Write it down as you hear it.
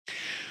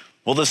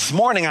Well, this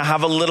morning I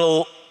have a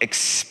little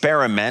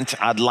experiment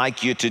I'd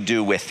like you to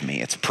do with me.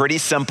 It's pretty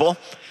simple.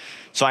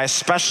 So I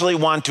especially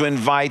want to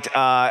invite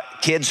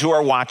kids who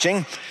are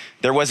watching.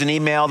 There was an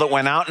email that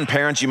went out, and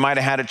parents, you might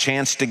have had a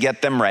chance to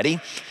get them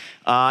ready.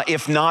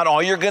 If not,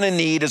 all you're gonna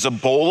need is a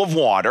bowl of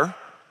water,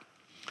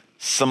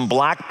 some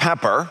black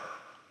pepper,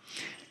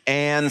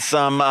 and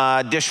some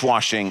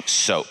dishwashing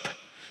soap.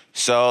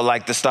 So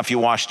like the stuff you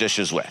wash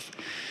dishes with.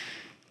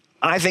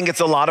 I think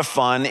it's a lot of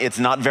fun. It's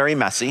not very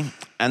messy.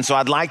 And so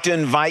I'd like to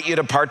invite you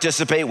to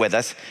participate with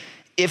us.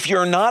 If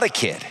you're not a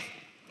kid,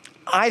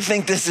 I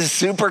think this is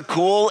super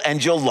cool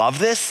and you'll love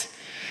this.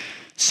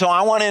 So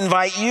I want to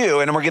invite you,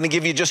 and we're going to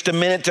give you just a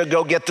minute to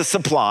go get the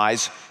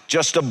supplies,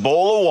 just a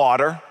bowl of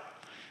water,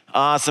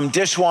 some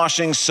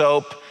dishwashing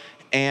soap,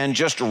 and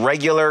just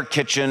regular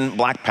kitchen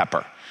black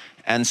pepper.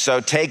 And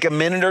so take a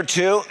minute or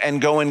two and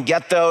go and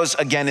get those.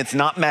 Again, it's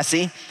not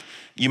messy.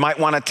 You might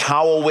want a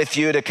towel with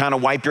you to kind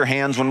of wipe your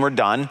hands when we're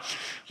done,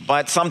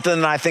 but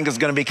something that I think is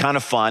going to be kind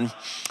of fun.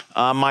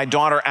 My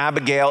daughter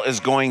Abigail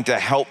is going to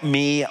help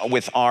me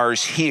with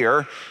ours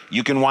here.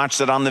 You can watch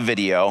that on the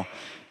video.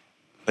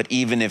 But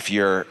even if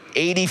you're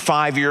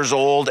 85 years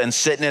old and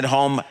sitting at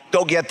home,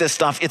 go get this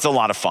stuff. It's a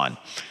lot of fun.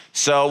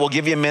 So we'll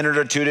give you a minute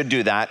or two to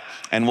do that,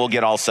 and we'll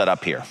get all set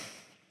up here.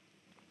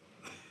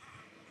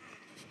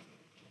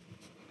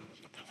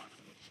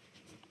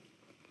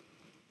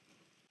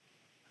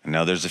 I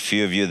know there's a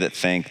few of you that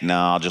think, no,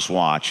 I'll just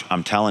watch.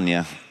 I'm telling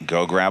you,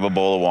 go grab a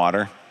bowl of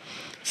water,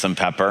 some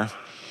pepper,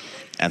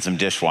 and some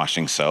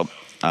dishwashing soap.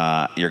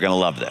 You're gonna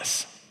love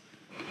this.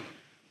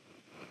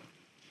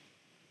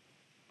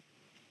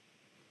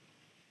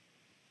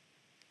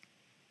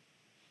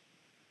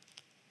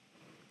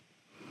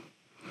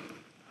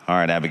 All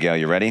right, Abigail,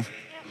 you ready?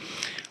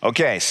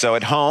 Okay, so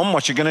at home,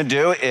 what you're gonna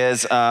do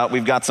is,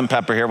 we've got some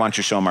pepper here. Why don't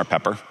you show them our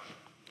pepper?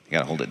 You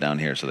gotta hold it down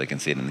here so they can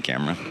see it in the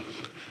camera.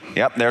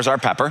 Yep, there's our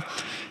pepper.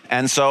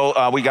 And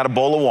so we got a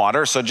bowl of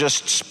water, so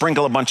just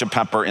sprinkle a bunch of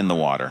pepper in the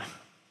water.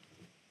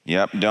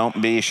 Yep,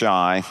 don't be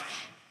shy.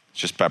 It's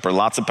just pepper,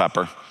 lots of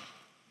pepper.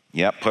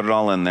 Yep, put it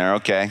all in there,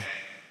 okay.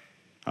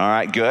 All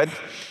right, good.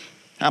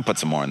 I'll put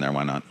some more in there,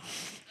 why not?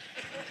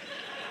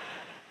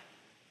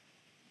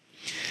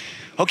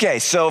 Okay,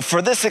 so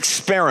for this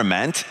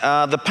experiment,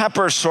 the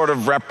pepper sort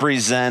of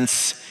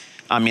represents,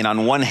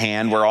 on one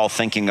hand, we're all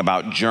thinking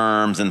about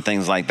germs and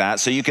things like that.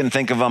 So you can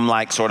think of them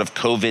like sort of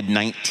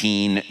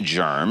COVID-19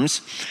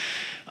 germs.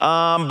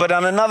 But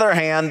on another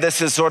hand,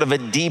 this is sort of a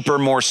deeper,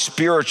 more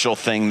spiritual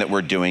thing that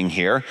we're doing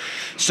here.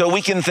 So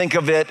we can think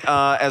of it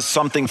as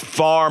something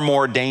far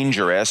more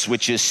dangerous,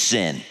 which is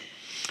sin.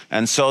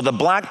 And so the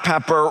black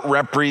pepper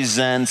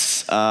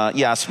represents,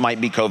 yes,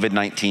 might be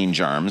COVID-19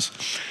 germs,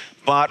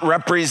 but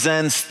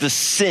represents the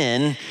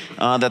sin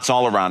that's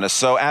all around us.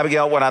 So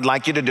Abigail, what I'd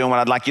like you to do, and what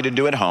I'd like you to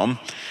do at home,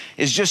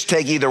 is just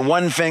take either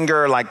one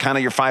finger, like kind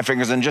of your 5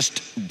 fingers, and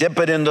just dip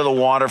it into the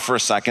water for a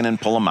second and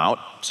pull them out.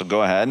 So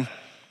go ahead.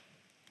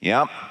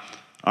 Yep.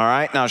 All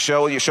right, now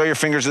show your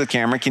fingers to the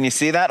camera. Can you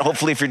see that?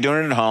 Hopefully if you're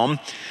doing it at home.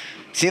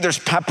 See, there's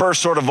pepper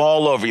sort of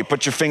all over. You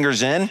put your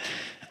fingers in,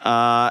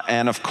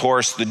 and of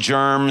course the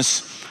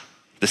germs,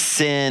 the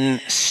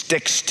sin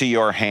sticks to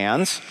your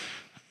hands.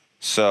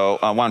 So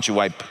why don't you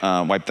wipe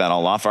that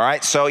all off? All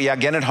right, so yeah,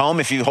 again at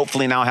home, if you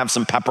hopefully now have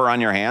some pepper on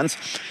your hands,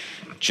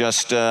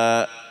 just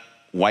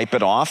wipe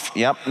it off.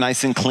 Yep,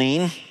 nice and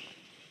clean.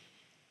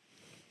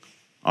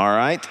 All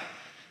right.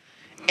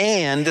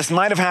 And this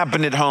might have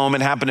happened at home.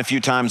 It happened a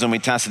few times when we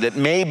tested it.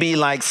 Maybe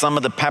like some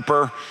of the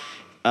pepper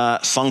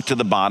sunk to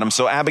the bottom.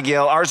 So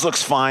Abigail, ours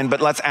looks fine,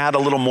 but let's add a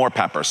little more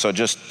pepper. So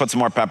just put some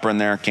more pepper in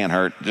there, can't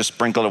hurt. Just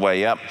sprinkle it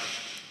away, yep.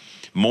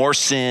 More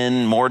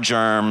sin, more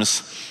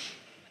germs.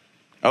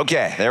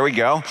 Okay, there we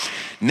go.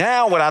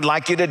 Now what I'd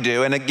like you to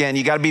do, and again,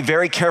 you gotta be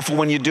very careful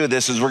when you do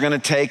this, is we're gonna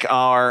take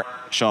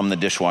show them the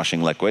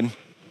dishwashing liquid.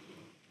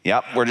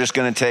 Yep, we're just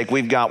gonna take,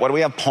 what do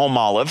we have?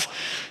 Palmolive.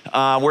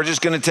 We're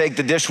just gonna take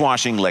the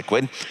dishwashing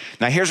liquid.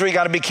 Now here's where you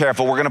gotta be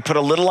careful. We're gonna put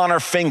a little on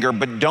our finger,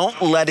 but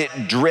don't let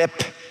it drip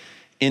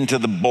into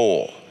the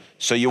bowl.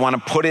 So you wanna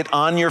put it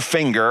on your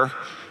finger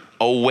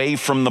away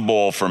from the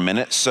bowl for a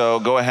minute. So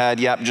go ahead,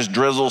 yep, just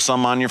drizzle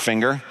some on your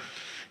finger.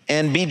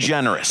 And be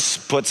generous.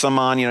 Put some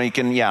on, you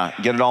can,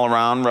 get it all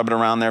around, rub it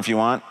around there if you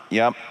want.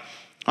 Yep. Why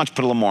don't you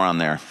put a little more on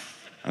there,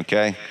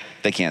 okay?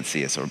 They can't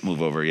see it, so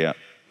move over, yep.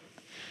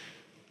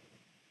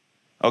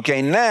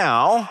 Okay,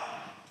 now,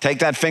 take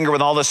that finger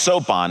with all the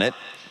soap on it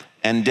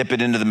and dip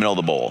it into the middle of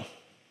the bowl.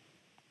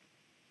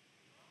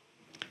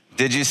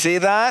 Did you see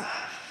that?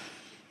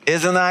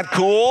 Isn't that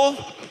cool?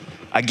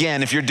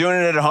 Again, if you're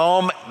doing it at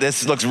home,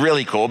 this looks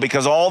really cool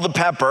because all the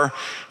pepper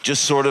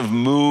just sort of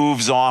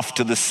moves off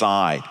to the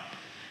side.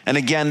 And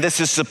again,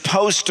 this is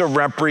supposed to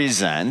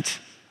represent,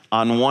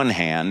 on one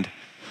hand,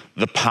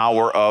 the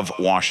power of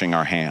washing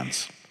our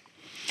hands.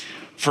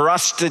 For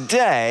us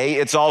today,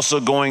 it's also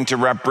going to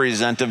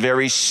represent a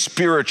very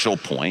spiritual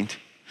point,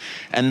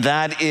 and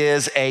that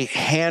is a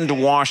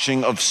hand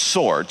washing of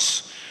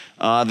sorts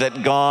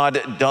that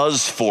God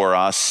does for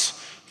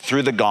us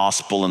through the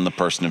gospel and the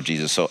person of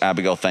Jesus. So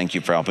Abigail, thank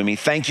you for helping me.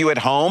 Thank you at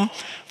home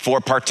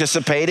for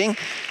participating.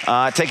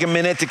 Take a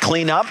minute to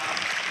clean up.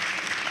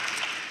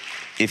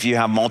 If you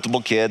have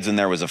multiple kids and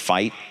there was a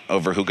fight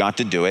over who got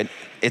to do it,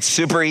 it's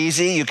super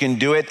easy. You can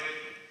do it.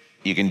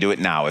 You can do it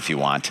now if you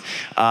want.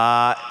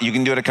 You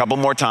can do it a couple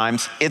more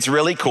times. It's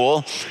really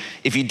cool.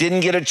 If you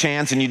didn't get a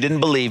chance and you didn't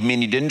believe me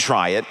and you didn't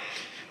try it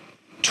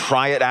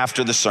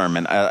after the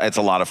sermon. It's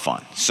a lot of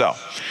fun. So,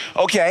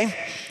 okay,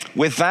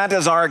 with that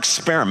as our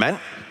experiment,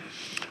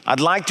 I'd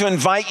like to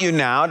invite you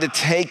now to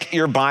take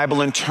your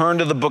Bible and turn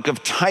to the book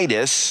of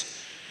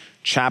Titus,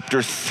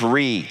 chapter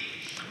 3.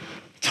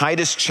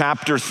 Titus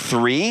chapter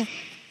 3.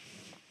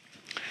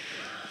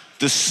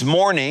 This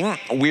morning,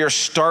 we are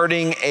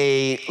starting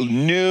a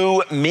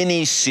new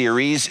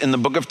mini-series in the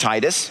book of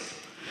Titus.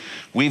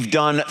 We've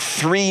done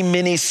 3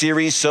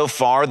 mini-series so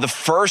far. The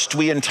first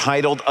we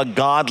entitled A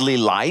Godly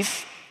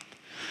Life.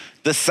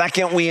 The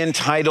second we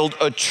entitled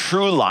A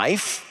True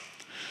Life.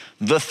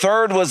 The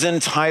third was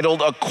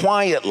entitled A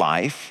Quiet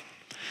Life.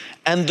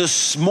 And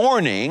this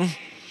morning,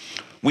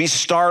 we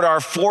start our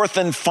 4th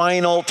and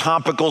final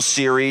topical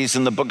series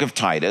in the book of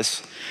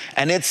Titus,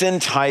 and it's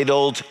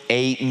entitled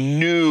A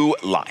New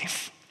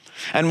Life.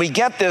 And we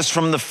get this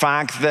from the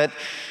fact that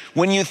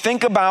when you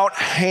think about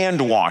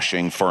hand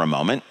washing for a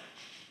moment,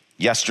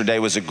 yesterday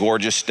was a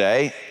gorgeous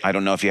day. I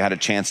don't know if you had a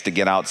chance to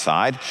get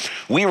outside.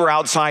 We were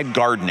outside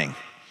gardening.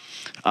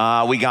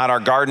 We got our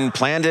garden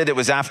planted. It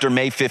was after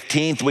May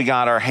 15th. We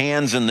got our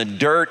hands in the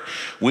dirt.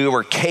 We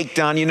were caked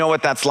on. You know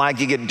what that's like.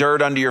 You get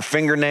dirt under your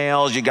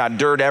fingernails. You got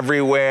dirt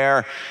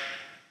everywhere.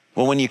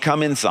 Well, when you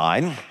come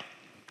inside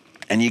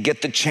and you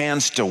get the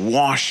chance to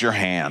wash your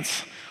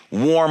hands,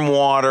 warm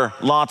water,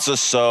 lots of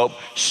soap,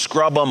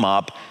 scrub them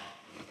up,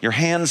 your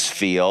hands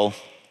feel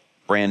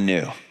brand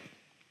new.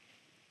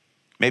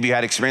 Maybe you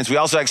had experience. We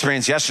also had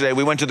experience yesterday.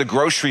 We went to the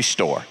grocery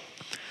store.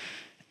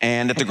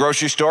 And at the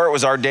grocery store, it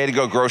was our day to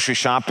go grocery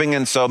shopping.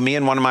 And so me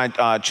and one of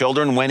my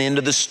children went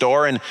into the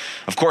store. And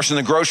of course, in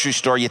the grocery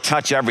store, you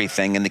touch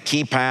everything and the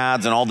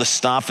keypads and all the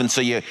stuff. And so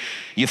you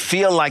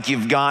feel like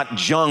you've got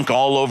junk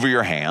all over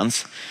your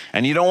hands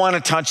and you don't want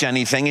to touch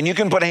anything. And you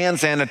can put hand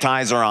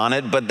sanitizer on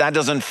it, but that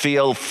doesn't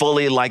feel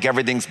fully like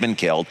everything's been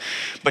killed.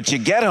 But you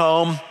get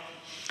home,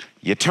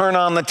 you turn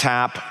on the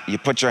tap, you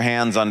put your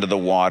hands under the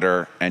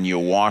water and you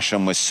wash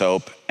them with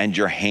soap and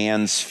your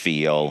hands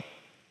feel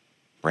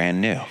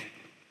brand new.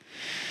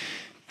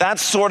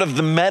 That's sort of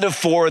the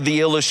metaphor, the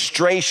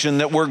illustration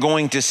that we're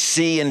going to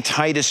see in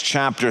Titus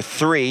chapter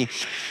 3.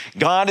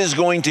 God is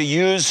going to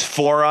use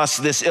for us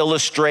this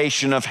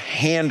illustration of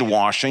hand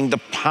washing, the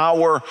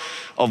power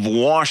of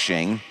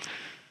washing,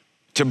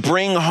 to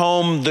bring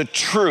home the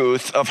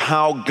truth of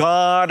how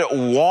God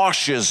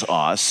washes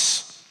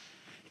us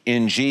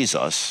in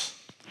Jesus.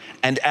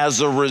 And as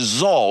a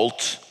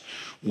result,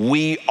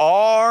 we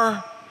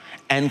are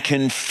and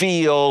can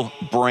feel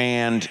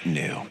brand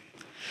new.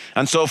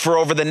 And so for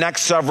over the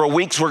next several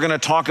weeks, we're going to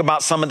talk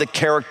about some of the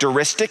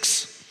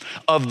characteristics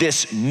of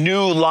this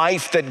new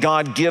life that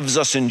God gives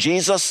us in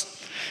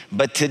Jesus.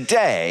 But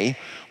today,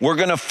 we're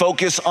going to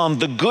focus on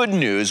the good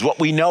news, what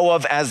we know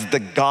of as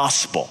the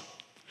gospel.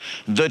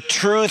 The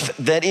truth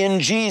that in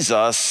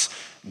Jesus,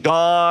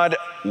 God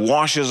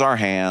washes our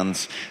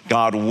hands,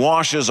 God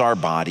washes our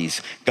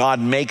bodies, God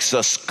makes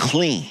us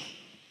clean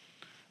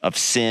of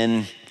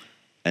sin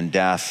and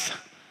death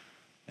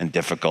and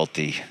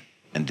difficulty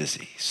and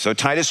disease. So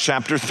Titus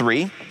chapter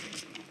 3,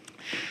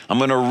 I'm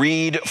going to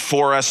read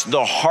for us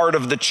the heart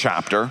of the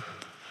chapter,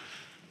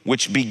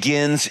 which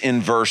begins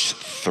in verse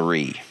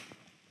 3.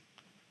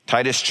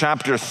 Titus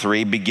chapter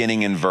 3,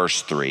 beginning in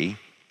verse 3.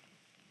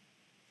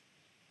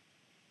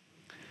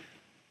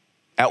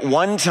 At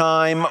one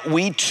time,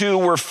 we too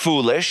were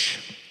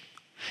foolish,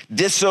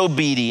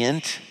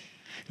 disobedient,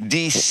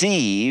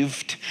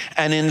 deceived,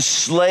 and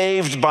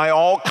enslaved by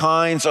all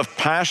kinds of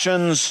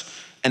passions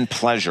and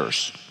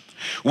pleasures.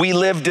 We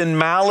lived in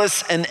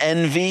malice and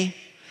envy,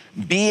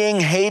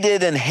 being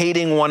hated and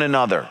hating one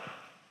another.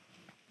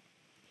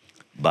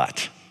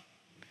 But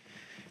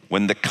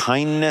when the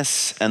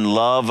kindness and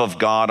love of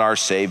God our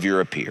Savior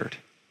appeared,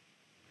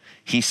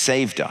 He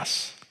saved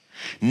us,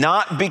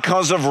 not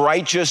because of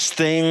righteous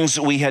things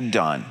we had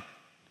done,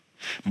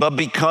 but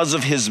because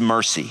of His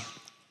mercy.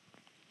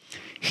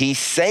 He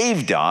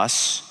saved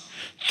us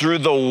through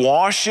the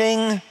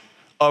washing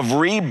of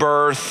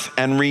rebirth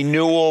and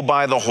renewal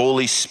by the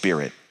Holy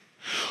Spirit,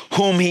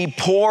 whom He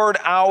poured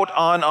out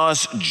on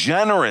us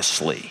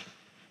generously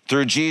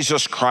through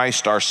Jesus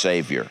Christ our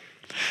Savior,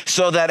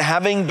 so that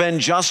having been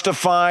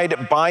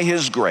justified by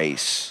His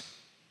grace,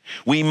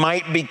 we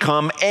might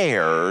become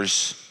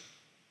heirs,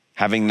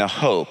 having the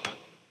hope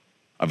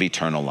of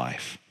eternal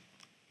life.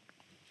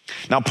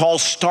 Now, Paul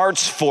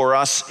starts for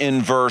us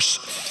in verse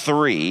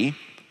 3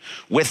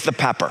 with the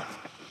pepper.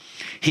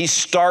 He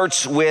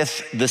starts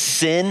with the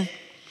sin.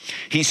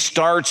 He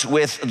starts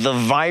with the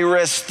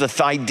virus,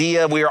 the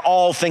idea. We are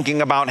all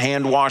thinking about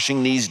hand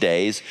washing these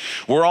days.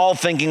 We're all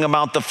thinking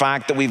about the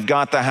fact that we've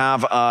got to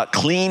have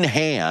clean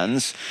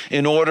hands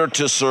in order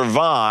to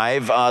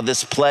survive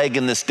this plague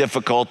and this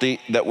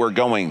difficulty that we're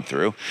going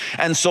through.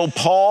 And so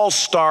Paul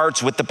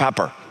starts with the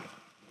pepper.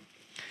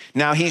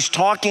 Now, he's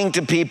talking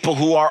to people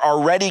who are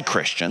already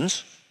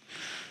Christians.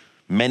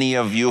 Many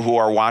of you who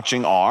are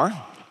watching are.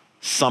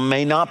 Some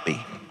may not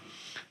be.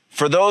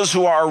 For those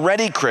who are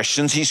already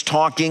Christians, he's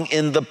talking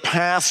in the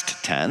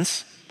past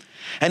tense.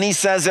 And he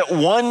says, at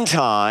one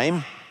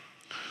time,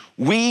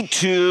 we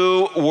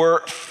too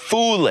were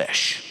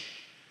foolish.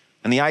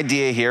 And the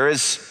idea here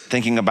is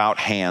thinking about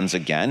hands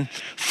again.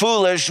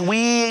 Foolish,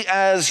 we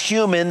as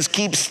humans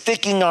keep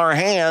sticking our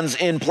hands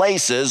in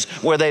places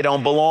where they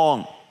don't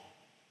belong.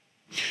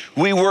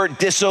 We were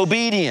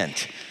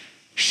disobedient,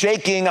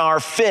 shaking our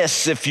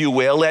fists, if you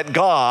will, at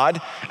God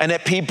and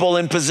at people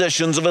in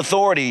positions of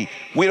authority.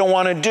 We don't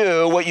want to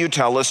do what you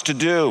tell us to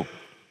do.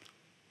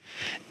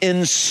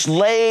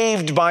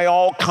 Enslaved by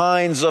all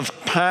kinds of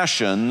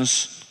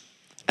passions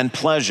and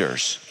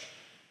pleasures.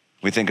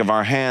 We think of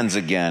our hands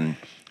again,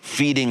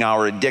 feeding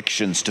our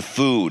addictions to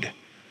food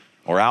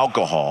or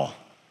alcohol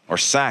or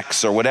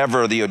sex or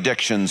whatever the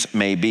addictions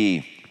may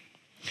be.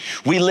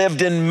 We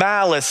lived in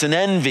malice and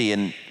envy,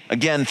 and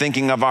again,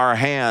 thinking of our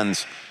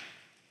hands,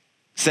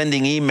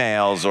 sending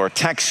emails or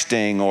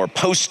texting or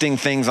posting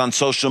things on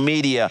social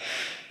media,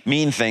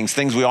 mean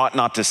things we ought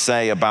not to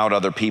say about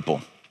other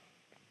people.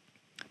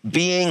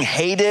 Being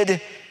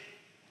hated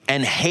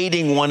and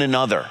hating one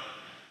another,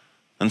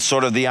 and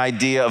sort of the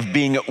idea of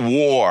being at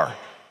war,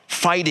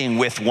 fighting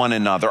with one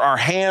another. Our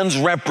hands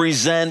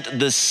represent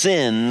the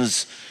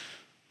sins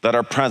that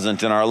are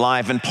present in our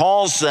life. And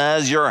Paul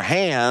says your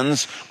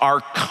hands are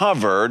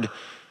covered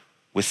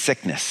with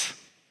sickness,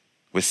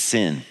 with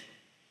sin,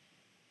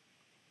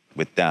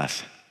 with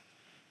death.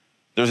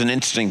 There's an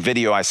interesting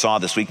video I saw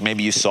this week.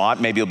 Maybe you saw it.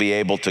 Maybe you'll be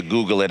able to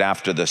Google it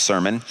after the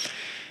sermon.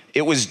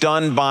 It was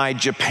done by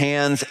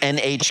Japan's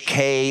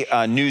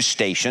NHK news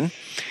station,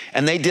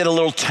 and they did a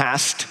little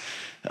test.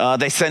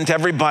 They sent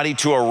everybody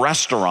to a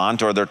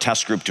restaurant, or their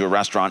test group to a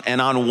restaurant, and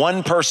on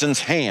one person's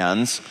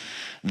hands,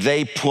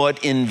 they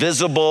put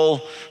invisible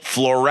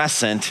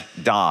fluorescent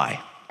dye.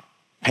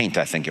 Paint,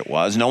 I think it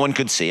was. No one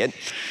could see it.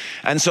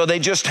 And so they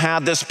just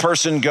had this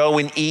person go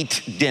and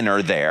eat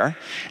dinner there.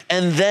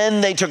 And then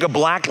they took a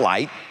black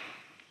light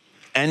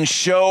and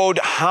showed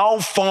how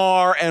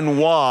far and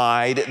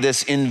wide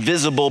this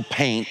invisible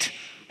paint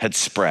had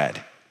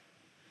spread.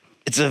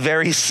 It's a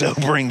very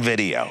sobering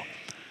video.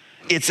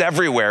 It's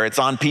everywhere. It's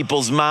on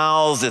people's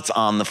mouths. It's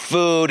on the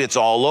food. It's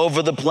all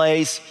over the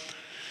place.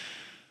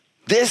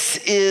 This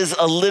is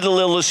a little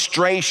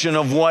illustration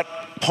of what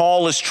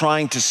Paul is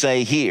trying to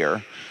say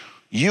here.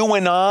 You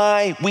and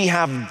I, we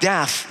have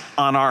death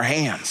on our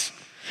hands.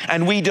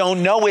 And we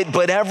don't know it,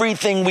 but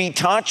everything we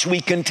touch,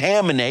 we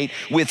contaminate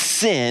with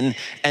sin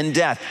and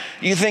death.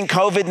 You think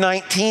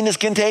COVID-19 is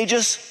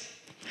contagious?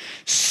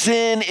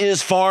 Sin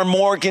is far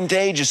more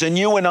contagious. And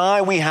you and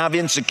I, we have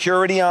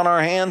insecurity on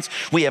our hands.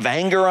 We have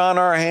anger on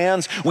our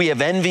hands. We have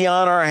envy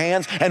on our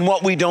hands. And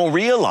what we don't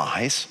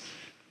realize,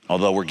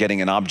 although we're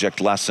getting an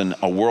object lesson,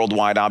 a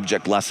worldwide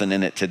object lesson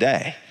in it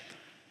today,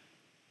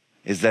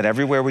 is that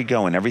everywhere we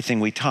go and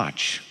everything we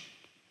touch,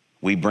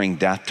 we bring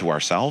death to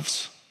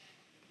ourselves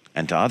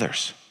and to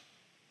others.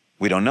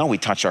 We don't know. We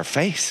touch our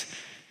face.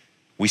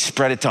 We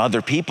spread it to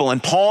other people.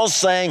 And Paul's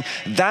saying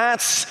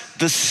that's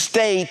the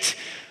state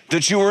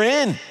that you were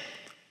in.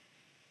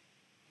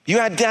 You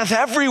had death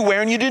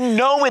everywhere and you didn't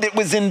know it. It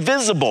was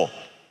invisible.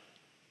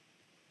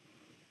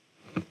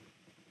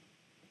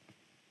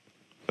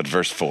 But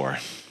verse 4.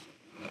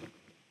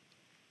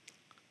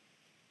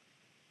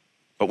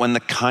 But when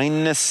the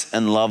kindness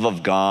and love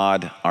of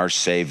God, our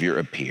Savior,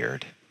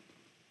 appeared,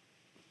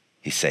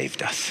 he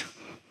saved us.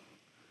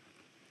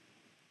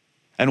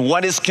 And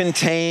what is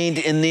contained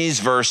in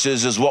these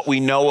verses is what we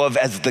know of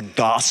as the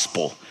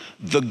gospel.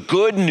 The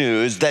good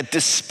news that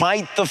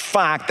despite the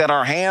fact that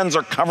our hands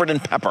are covered in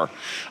pepper,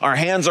 our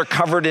hands are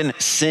covered in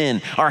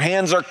sin, our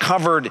hands are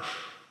covered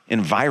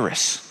in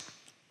virus,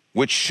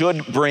 which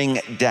should bring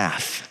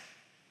death,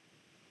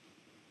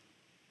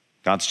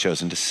 God's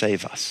chosen to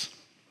save us.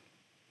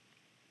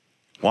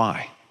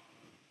 Why?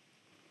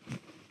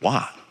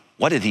 Why?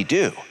 What did he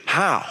do?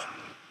 How?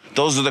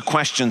 Those are the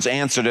questions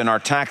answered in our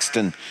text,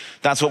 and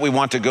that's what we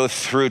want to go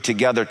through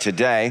together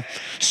today,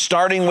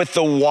 starting with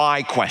the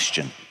why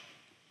question.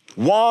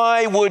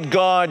 Why would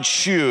God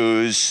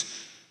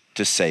choose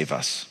to save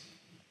us?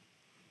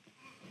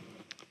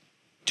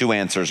 Two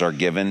answers are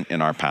given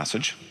in our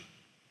passage.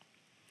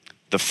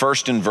 The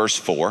first in verse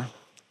 4.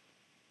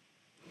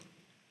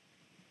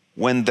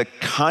 When the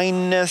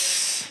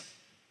kindness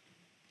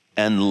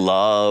and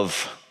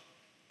love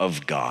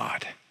of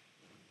God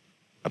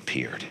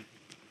appeared.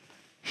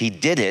 He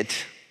did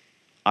it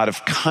out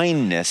of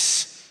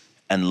kindness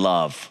and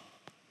love.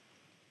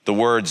 The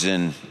words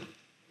in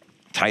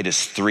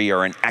Titus 3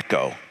 are an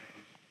echo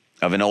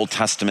of an Old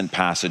Testament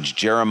passage,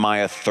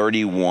 Jeremiah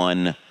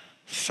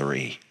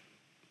 31:3.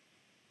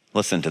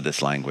 Listen to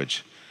this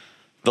language.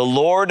 The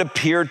Lord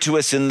appeared to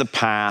us in the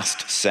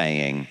past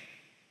saying,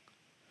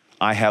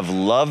 I have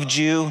loved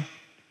you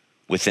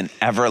with an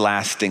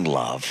everlasting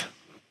love.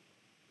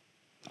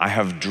 I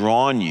have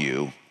drawn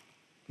you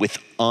with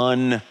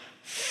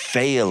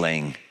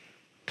unfailing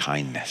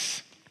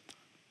kindness.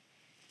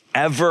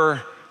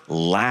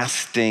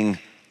 Everlasting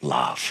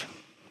love.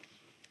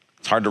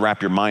 It's hard to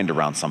wrap your mind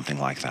around something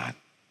like that.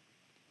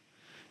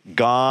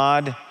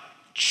 God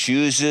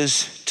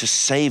chooses to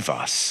save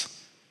us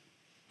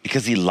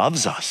because he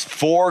loves us.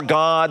 For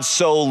God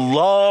so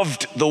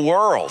loved the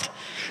world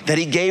that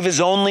he gave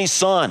his only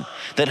son,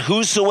 that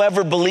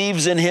whosoever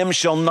believes in him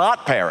shall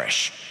not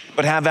perish,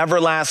 but have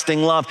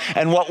everlasting love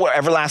and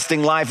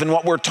everlasting life. And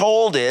what we're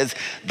told is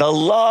the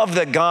love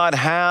that God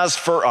has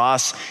for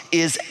us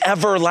is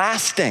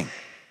everlasting.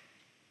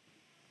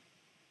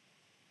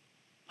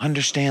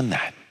 Understand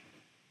that.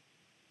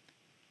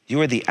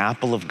 You are the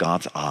apple of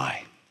God's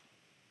eye.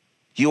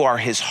 You are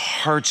his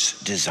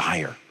heart's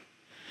desire.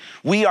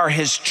 We are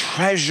his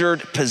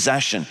treasured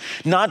possession,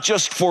 not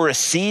just for a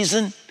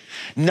season,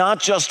 not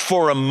just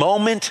for a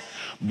moment,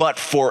 but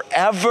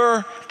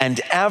forever and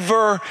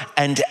ever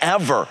and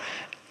ever.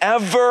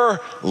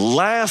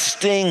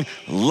 Everlasting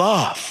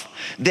love.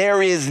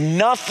 There is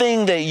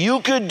nothing that you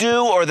could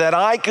do or that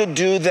I could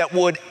do that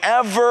would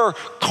ever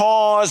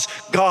cause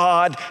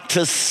God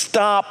to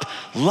stop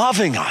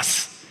loving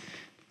us.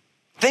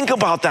 Think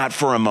about that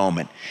for a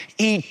moment.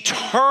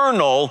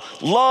 Eternal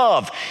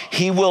love.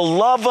 He will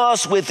love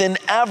us with an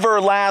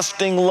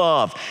everlasting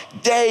love.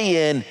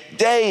 Day in,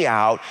 day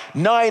out,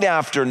 night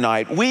after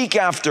night, week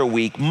after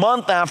week,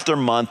 month after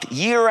month,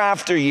 year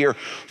after year,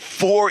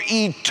 for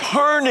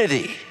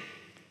eternity.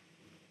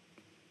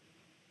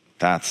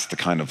 That's the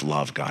kind of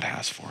love God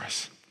has for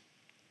us.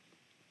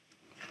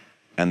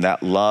 And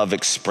that love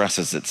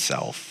expresses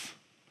itself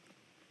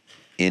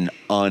in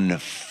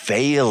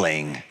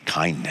unfailing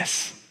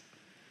kindness.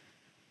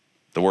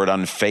 The word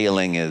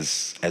unfailing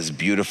is as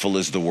beautiful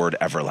as the word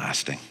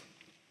everlasting.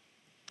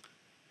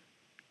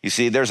 You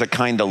see, there's a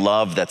kind of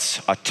love that's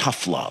a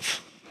tough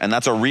love, and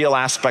that's a real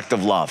aspect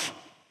of love.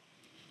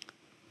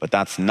 But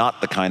that's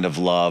not the kind of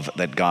love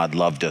that God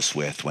loved us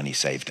with when he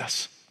saved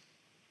us.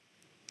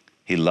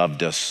 He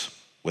loved us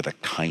with a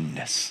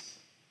kindness,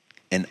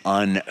 an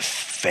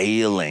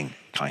unfailing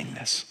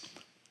kindness.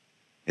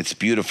 It's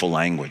beautiful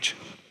language.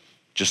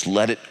 Just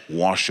let it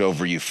wash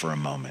over you for a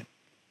moment.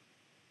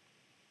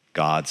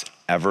 God's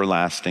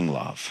everlasting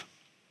love,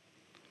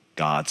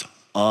 God's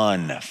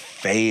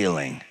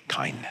unfailing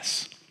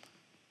kindness.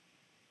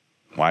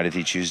 Why did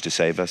he choose to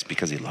save us?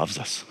 Because he loves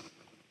us.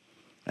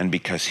 And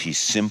because he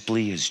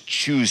simply is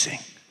choosing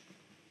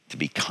to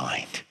be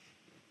kind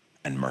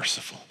and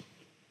merciful.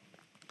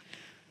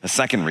 The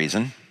second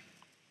reason,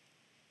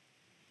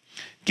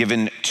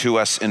 given to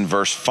us in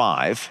verse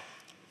 5,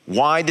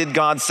 why did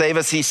God save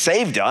us? He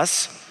saved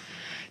us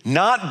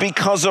not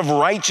because of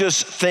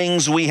righteous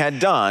things we had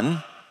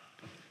done,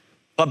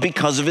 but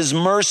because of his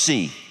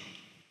mercy.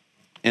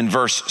 In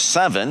verse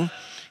 7,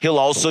 he'll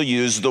also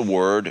use the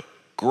word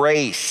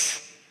grace.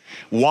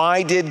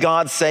 Why did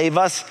God save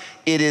us?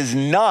 It is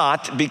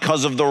not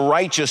because of the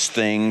righteous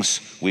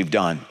things we've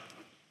done.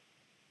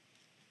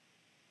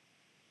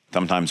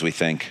 Sometimes we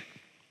think,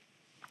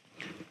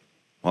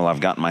 well, I've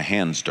got my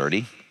hands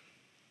dirty.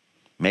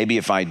 Maybe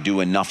if I do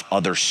enough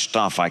other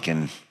stuff, I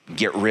can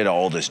get rid of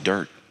all this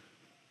dirt.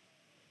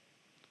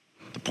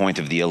 The point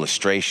of the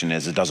illustration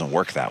is it doesn't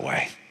work that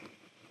way.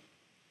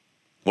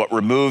 What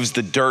removes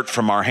the dirt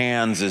from our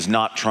hands is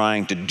not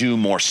trying to do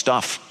more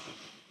stuff.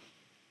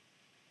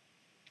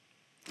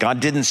 God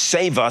didn't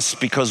save us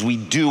because we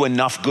do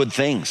enough good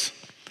things.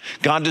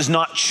 God does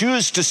not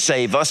choose to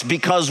save us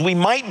because we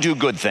might do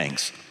good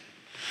things.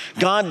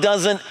 God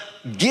doesn't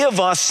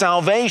give us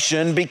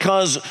salvation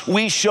because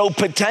we show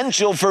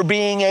potential for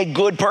being a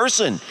good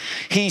person.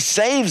 He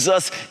saves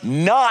us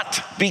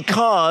not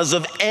because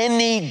of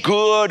any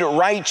good,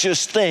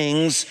 righteous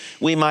things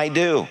we might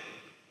do.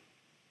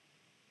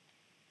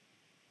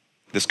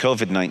 This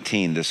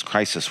COVID-19, this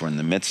crisis we're in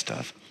the midst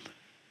of,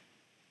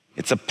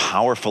 it's a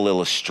powerful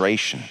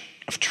illustration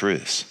of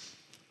truths.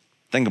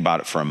 Think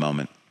about it for a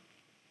moment.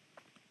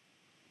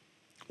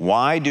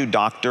 Why do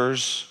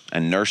doctors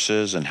and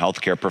nurses and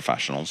healthcare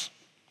professionals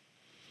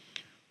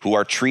who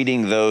are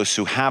treating those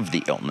who have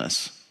the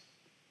illness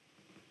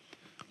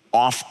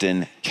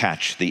often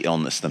catch the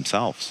illness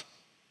themselves?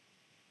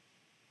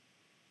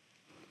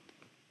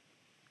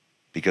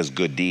 Because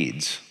good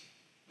deeds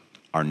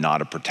are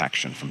not a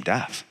protection from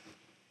death.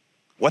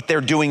 What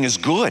they're doing is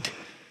good.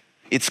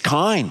 It's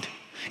kind.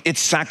 It's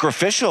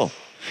sacrificial.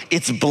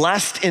 It's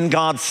blessed in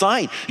God's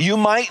sight. You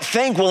might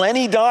think, well,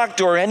 any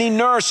doctor or any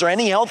nurse or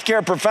any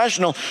healthcare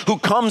professional who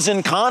comes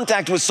in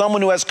contact with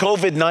someone who has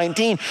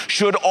COVID-19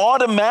 should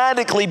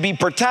automatically be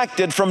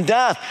protected from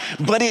death.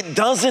 But it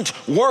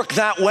doesn't work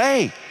that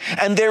way.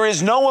 And there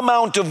is no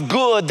amount of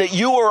good that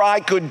you or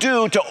I could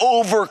do to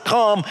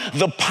overcome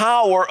the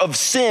power of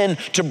sin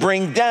to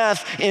bring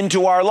death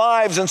into our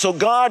lives. And so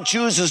God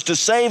chooses to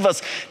save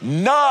us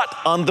not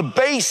on the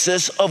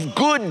basis of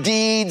good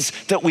deeds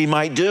that we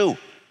might do.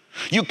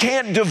 You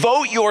can't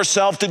devote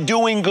yourself to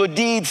doing good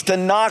deeds to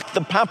knock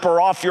the pepper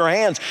off your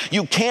hands.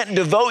 You can't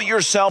devote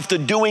yourself to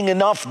doing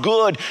enough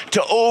good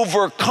to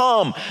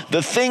overcome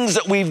the things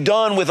that we've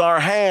done with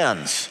our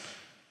hands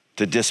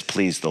to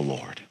displease the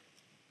Lord.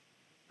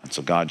 And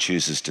so God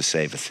chooses to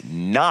save us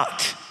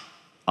not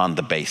on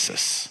the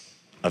basis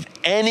of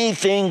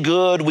anything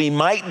good we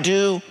might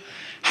do,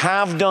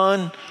 have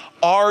done,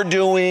 are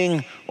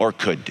doing, or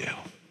could do.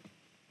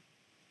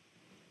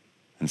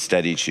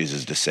 Instead, he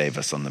chooses to save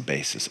us on the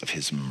basis of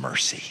his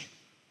mercy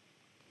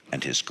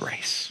and his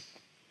grace.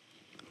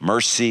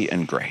 Mercy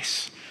and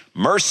grace.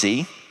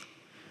 Mercy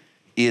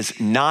is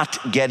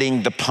not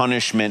getting the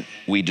punishment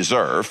we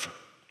deserve.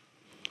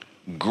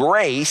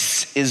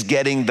 Grace is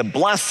getting the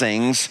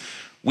blessings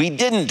we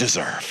didn't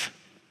deserve.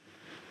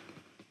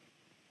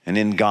 And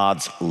in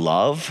God's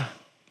love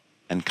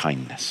and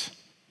kindness,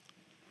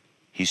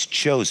 he's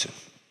chosen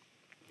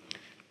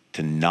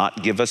to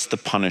not give us the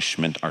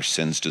punishment our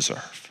sins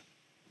deserve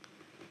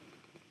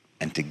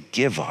and to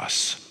give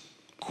us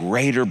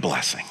greater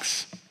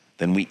blessings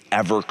than we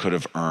ever could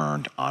have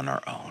earned on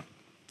our own.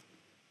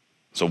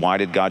 So why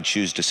did God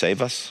choose to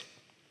save us?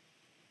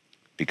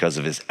 Because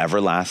of his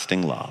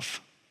everlasting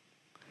love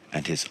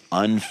and his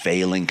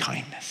unfailing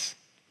kindness.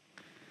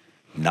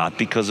 Not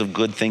because of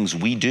good things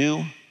we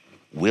do,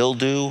 will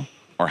do,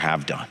 or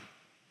have done,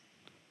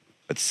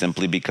 but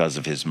simply because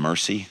of his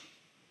mercy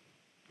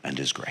and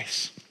his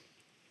grace.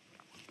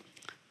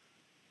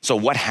 So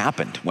what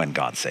happened when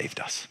God saved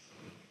us?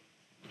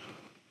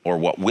 Or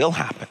what will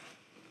happen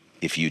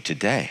if you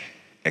today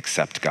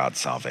accept God's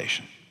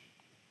salvation?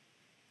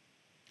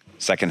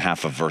 Second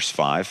half of verse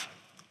 5,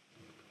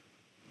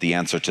 the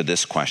answer to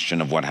this question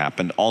of what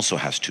happened also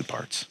has two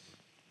parts.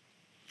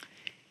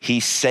 He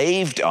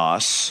saved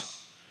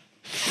us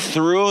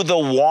through the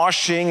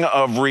washing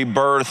of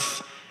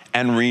rebirth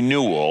and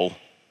renewal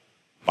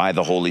by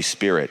the Holy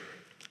Spirit.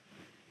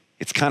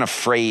 It's kind of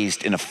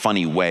phrased in a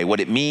funny way. What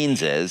it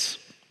means is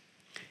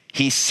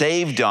he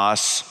saved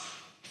us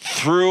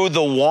through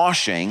the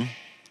washing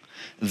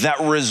that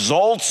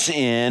results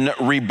in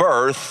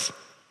rebirth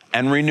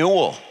and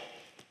renewal.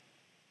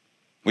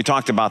 We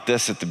talked about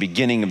this at the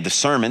beginning of the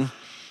sermon.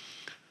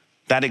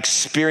 That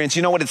experience,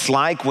 you know what it's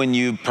like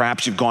when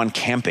perhaps you've gone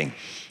camping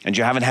and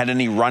you haven't had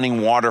any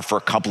running water for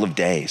a couple of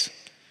days.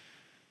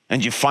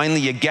 And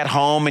you get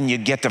home and you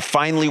get to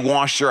finally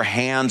wash your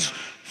hands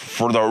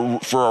for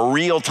a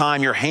real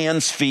time. Your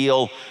hands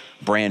feel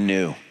brand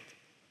new.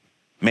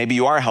 Maybe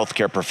you are a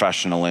healthcare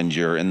professional and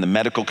you're in the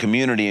medical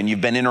community and you've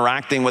been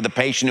interacting with a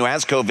patient who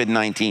has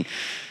COVID-19.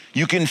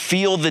 You can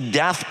feel the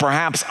death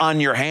perhaps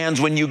on your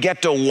hands. When you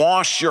get to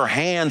wash your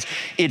hands,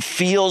 it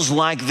feels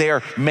like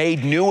they're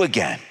made new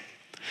again.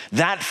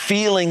 That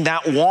feeling,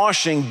 that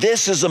washing,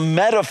 this is a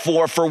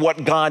metaphor for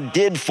what God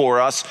did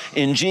for us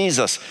in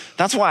Jesus.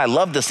 That's why I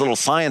love this little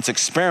science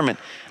experiment.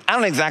 I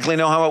don't exactly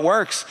know how it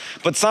works,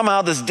 but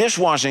somehow this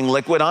dishwashing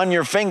liquid on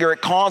your finger,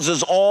 it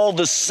causes all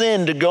the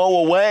sin to go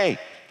away.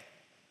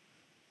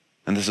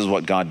 And this is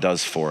what God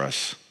does for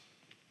us.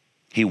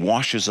 He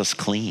washes us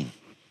clean.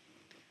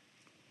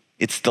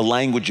 It's the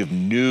language of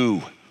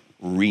new,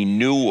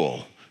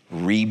 renewal,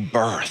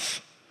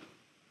 rebirth.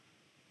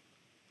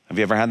 Have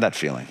you ever had that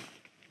feeling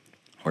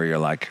where you're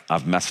like,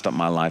 I've messed up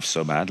my life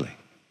so badly?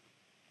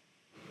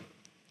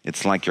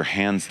 It's like your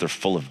hands, they're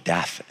full of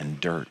death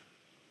and dirt.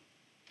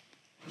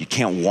 You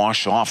can't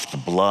wash off the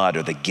blood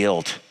or the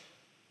guilt,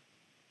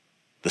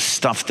 the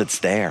stuff that's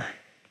there.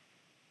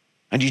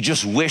 And you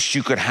just wish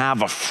you could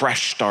have a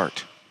fresh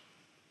start.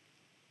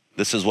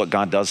 This is what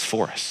God does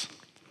for us.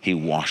 He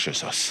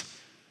washes us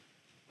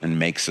and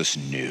makes us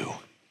new.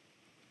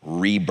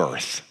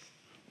 Rebirth,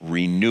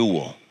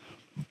 renewal,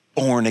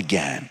 born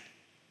again.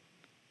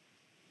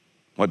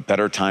 What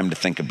better time to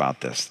think about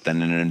this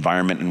than in an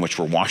environment in which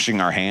we're washing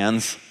our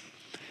hands,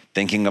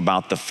 thinking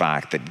about the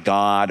fact that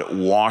God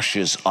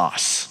washes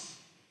us,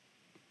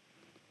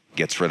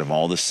 gets rid of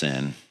all the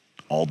sin,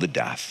 all the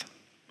death,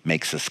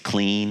 makes us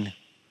clean,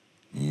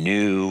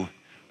 new,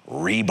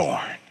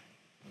 reborn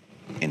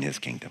in his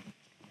kingdom.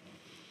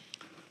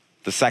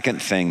 The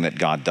second thing that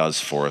God does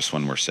for us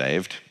when we're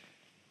saved,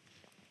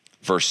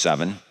 verse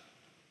 7,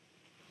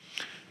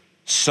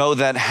 so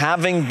that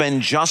having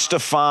been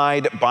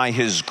justified by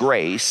his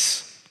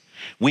grace,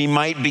 we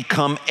might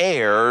become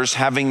heirs,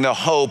 having the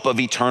hope of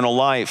eternal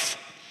life.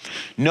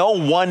 No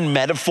one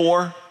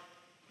metaphor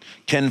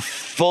can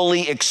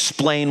fully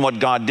explain what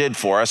God did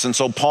for us. And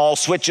so Paul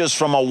switches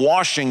from a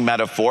washing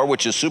metaphor,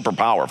 which is super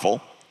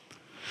powerful,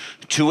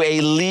 to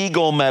a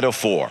legal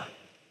metaphor,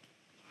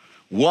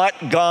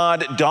 What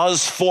God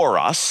does for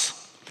us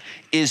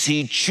is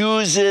he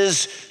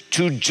chooses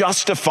to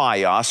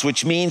justify us,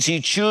 which means he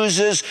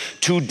chooses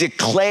to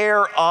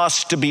declare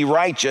us to be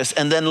righteous.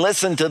 And then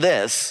listen to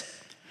this,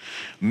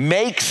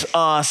 makes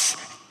us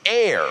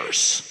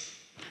heirs.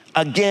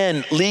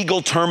 Again,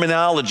 legal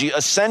terminology.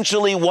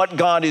 Essentially what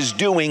God is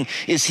doing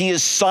is he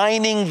is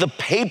signing the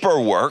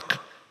paperwork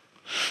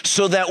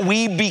so that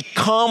we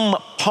become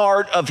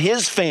part of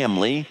his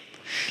family,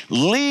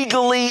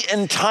 legally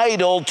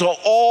entitled to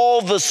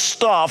all the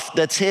stuff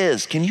that's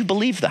his. Can you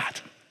believe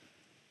that?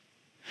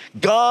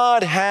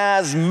 God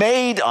has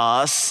made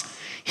us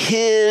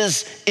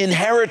his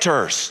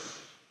inheritors.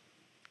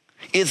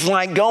 It's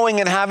like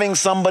going and having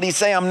somebody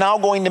say, I'm now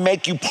going to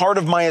make you part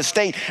of my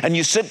estate. And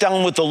you sit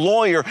down with the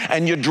lawyer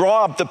and you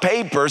draw up the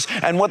papers.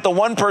 And what the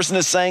one person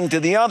is saying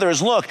to the other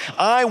is, look,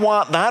 I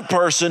want that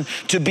person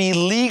to be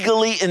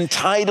legally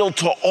entitled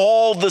to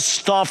all the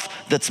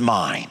stuff that's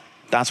mine.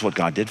 That's what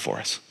God did for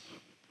us.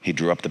 He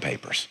drew up the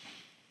papers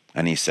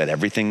and he said,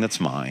 everything that's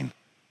mine,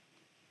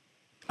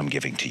 I'm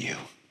giving to you,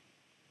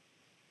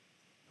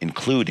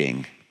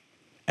 including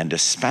and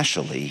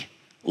especially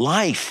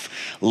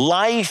life.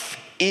 Life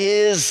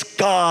is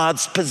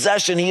God's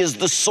possession. He is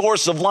the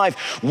source of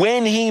life.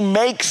 When he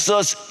makes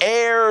us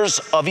heirs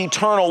of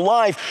eternal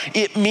life,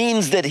 it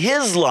means that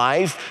his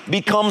life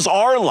becomes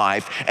our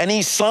life. And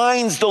he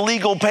signs the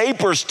legal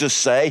papers to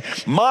say,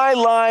 my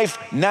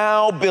life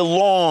now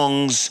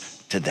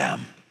belongs to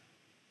them.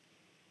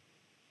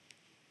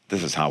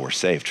 This is how we're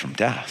saved from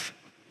death,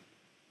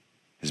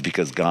 is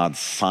because God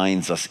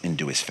signs us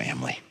into his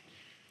family.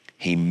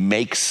 He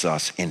makes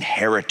us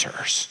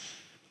inheritors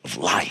of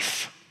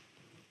life.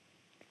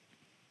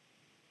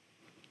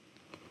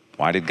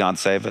 Why did God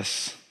save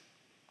us?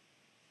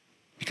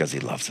 Because he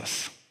loves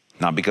us.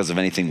 Not because of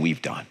anything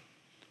we've done,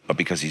 but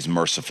because he's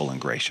merciful and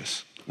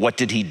gracious. What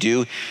did he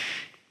do?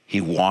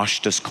 He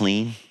washed us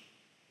clean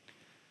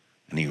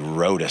and he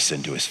wrote us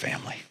into his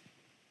family.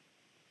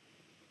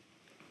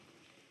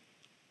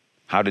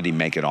 How did he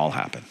make it all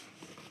happen?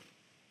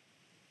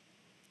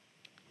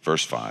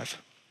 Verse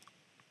 5.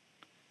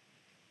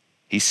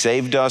 He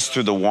saved us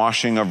through the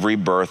washing of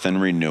rebirth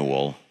and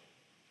renewal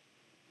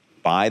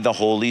by the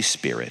Holy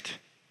Spirit,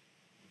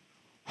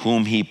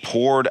 whom he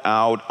poured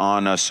out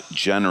on us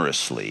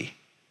generously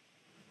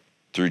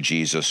through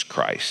Jesus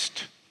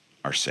Christ,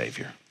 our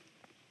Savior.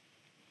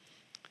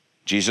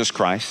 Jesus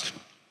Christ,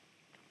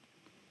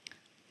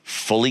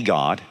 fully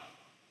God,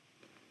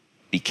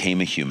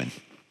 became a human.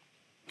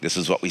 This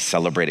is what we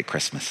celebrate at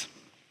Christmas.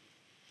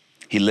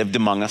 He lived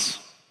among us,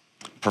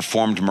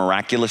 performed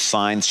miraculous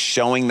signs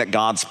showing that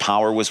God's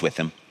power was with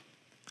him,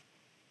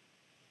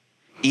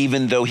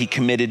 even though he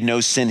committed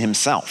no sin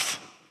himself.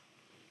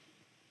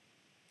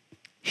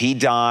 He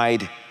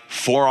died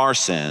for our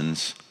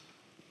sins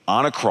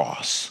on a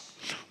cross,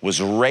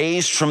 was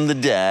raised from the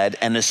dead,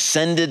 and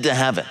ascended to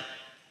heaven.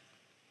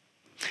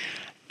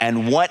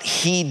 And what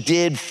he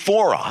did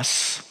for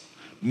us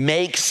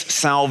makes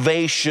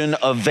salvation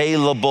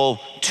available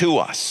to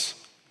us.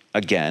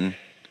 Again,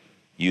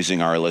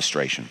 using our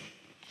illustration.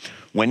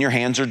 When your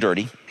hands are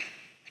dirty,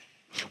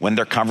 when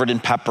they're covered in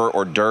pepper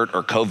or dirt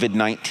or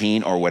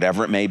COVID-19 or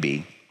whatever it may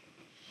be,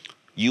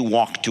 you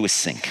walk to a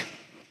sink.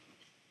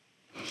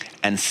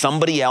 And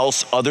somebody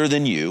else other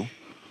than you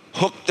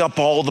hooked up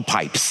all the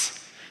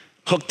pipes,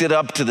 hooked it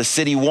up to the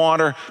city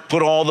water,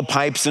 put all the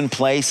pipes in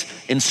place,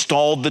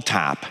 installed the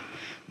tap.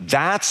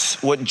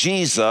 That's what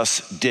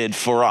Jesus did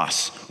for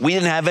us. We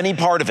didn't have any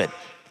part of it.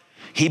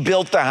 He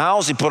built the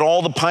house, he put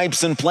all the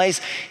pipes in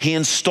place, he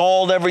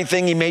installed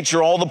everything, he made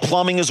sure all the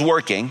plumbing is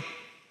working.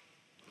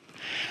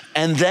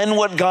 And then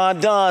what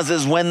God does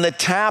is when the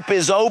tap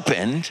is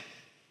opened,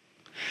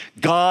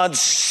 God's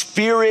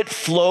Spirit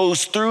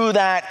flows through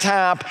that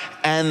tap,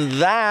 and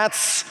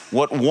that's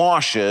what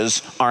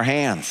washes our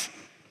hands.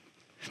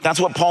 That's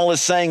what Paul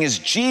is saying, is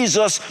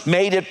Jesus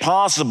made it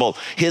possible.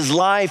 His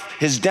life,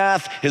 his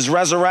death, his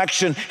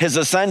resurrection, his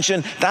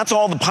ascension, that's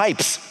all the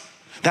pipes.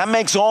 That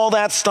makes all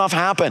that stuff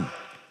happen.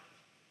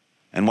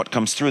 And what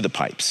comes through the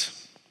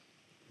pipes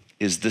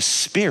is the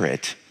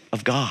Spirit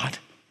of God.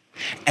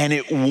 And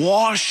it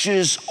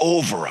washes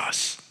over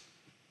us,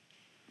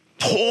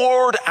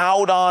 poured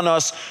out on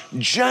us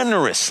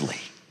generously.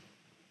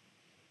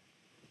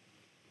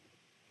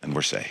 And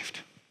we're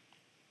saved.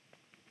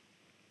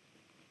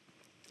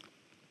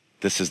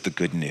 This is the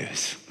good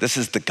news. This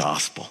is the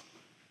gospel.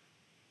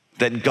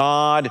 That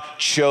God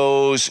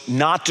chose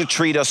not to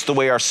treat us the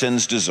way our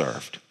sins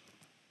deserved,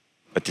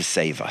 but to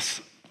save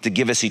us, to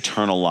give us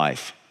eternal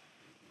life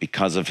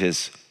because of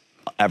his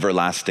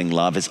everlasting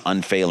love, his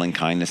unfailing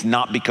kindness,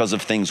 not because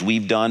of things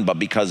we've done, but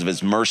because of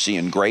his mercy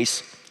and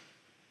grace.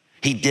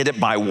 He did it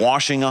by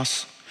washing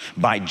us,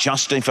 by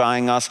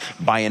justifying us,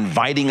 by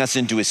inviting us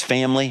into his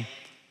family,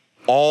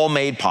 all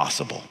made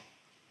possible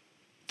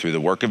through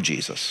the work of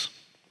Jesus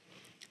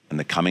and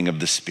the coming of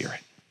the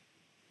Spirit.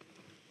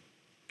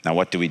 Now,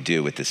 what do we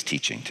do with this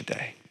teaching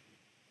today?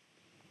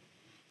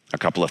 A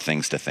couple of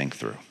things to think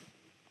through.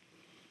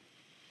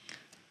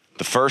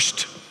 The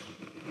first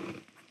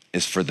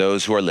is for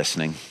those who are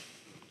listening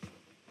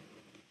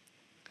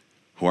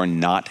who are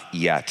not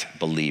yet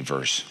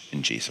believers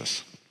in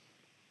Jesus.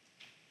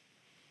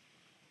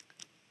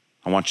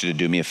 I want you to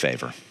do me a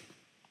favor.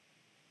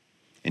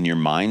 In your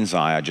mind's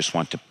eye, I just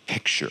want to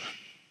picture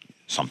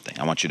something.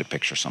 I want you to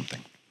picture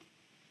something.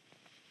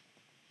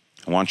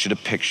 I want you to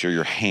picture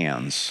your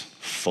hands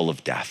full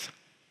of death.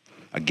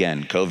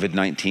 Again,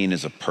 COVID-19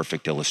 is a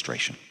perfect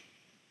illustration.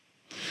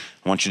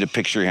 I want you to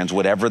picture your hands,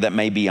 whatever that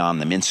may be on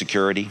them,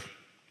 insecurity,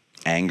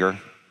 anger,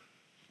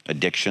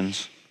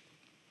 addictions,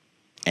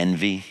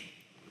 envy,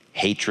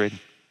 hatred,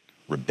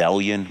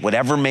 rebellion,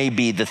 whatever may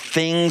be, the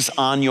things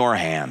on your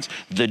hands,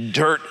 the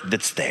dirt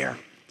that's there.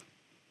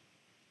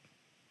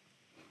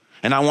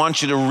 And I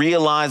want you to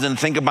realize and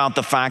think about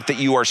the fact that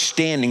you are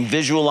standing,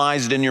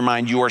 visualize it in your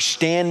mind, you are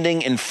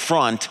standing in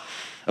front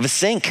of a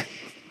sink.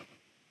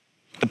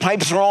 The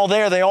pipes are all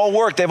there, they all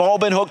work, they've all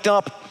been hooked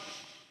up.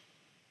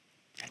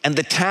 And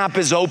the tap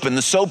is open,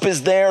 the soap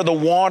is there, the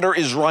water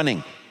is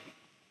running.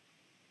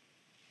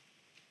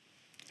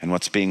 And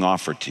what's being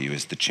offered to you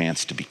is the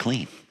chance to be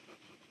clean.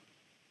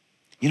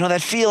 You know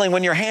that feeling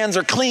when your hands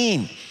are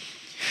clean,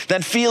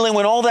 that feeling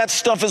when all that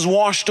stuff is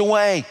washed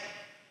away.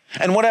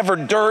 And whatever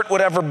dirt,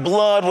 whatever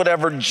blood,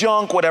 whatever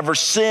junk, whatever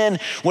sin,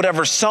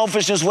 whatever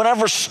selfishness,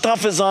 whatever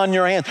stuff is on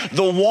your hand,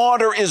 the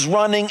water is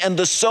running and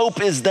the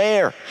soap is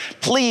there.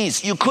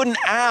 Please, you couldn't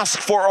ask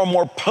for a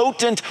more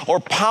potent or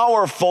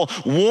powerful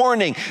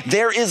warning.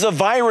 There is a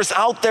virus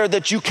out there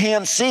that you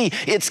can't see.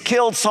 It's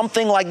killed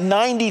something like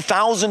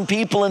 90,000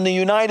 people in the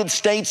United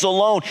States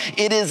alone.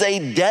 It is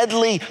a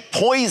deadly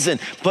poison.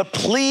 But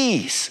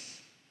please,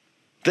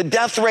 the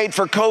death rate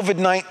for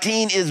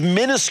COVID-19 is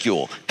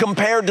minuscule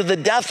compared to the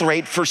death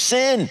rate for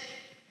sin.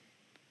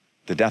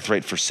 The death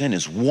rate for sin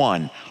is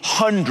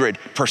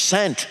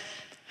 100%.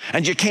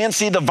 And you can't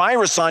see the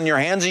virus on your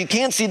hands, you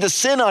can't see the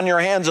sin on your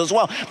hands as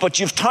well, but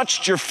you've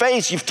touched your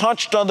face, you've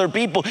touched other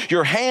people,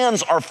 your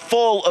hands are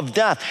full of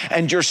death,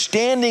 and you're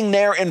standing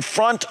there in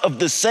front of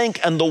the sink,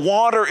 and the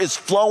water is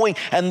flowing,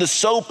 and the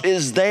soap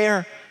is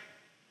there.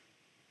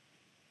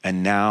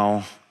 And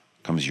now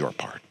comes your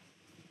part.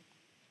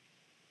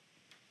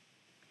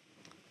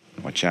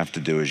 What you have to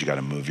do is you got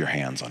to move your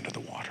hands under the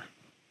water.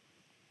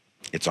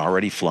 It's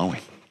already flowing.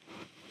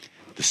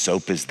 The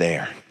soap is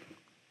there.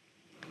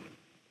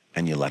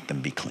 And you let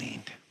them be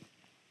cleaned.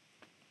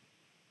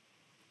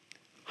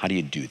 How do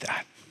you do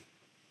that?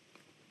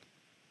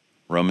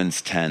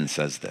 Romans 10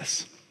 says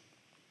this: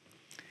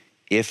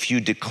 if you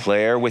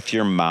declare with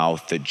your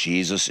mouth that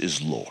Jesus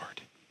is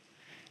Lord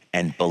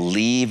and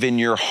believe in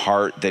your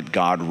heart that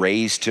God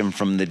raised him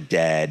from the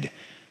dead,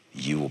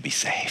 you will be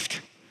saved.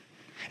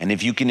 And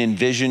if you can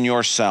envision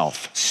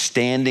yourself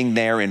standing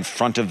there in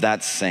front of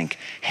that sink,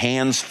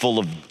 hands full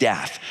of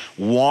death,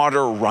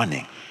 water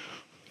running,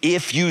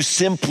 if you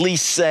simply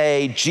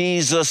say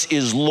Jesus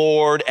is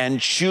Lord and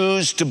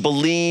choose to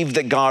believe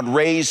that God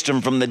raised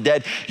him from the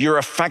dead, you're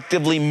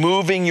effectively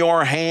moving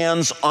your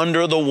hands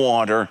under the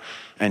water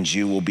and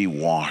you will be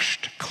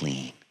washed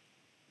clean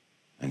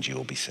and you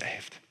will be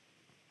saved.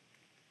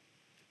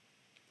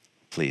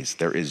 Please,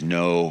 there is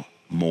no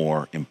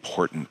more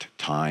important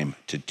time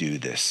to do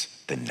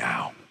this than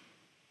now.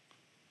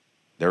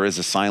 There is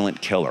a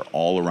silent killer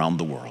all around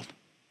the world.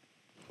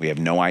 We have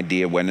no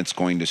idea when it's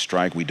going to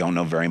strike. We don't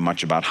know very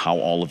much about how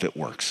all of it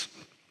works.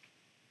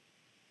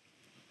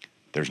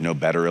 There's no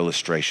better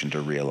illustration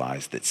to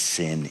realize that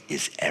sin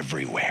is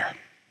everywhere,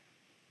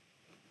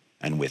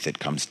 and with it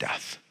comes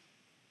death.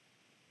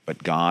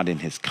 But God, in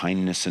his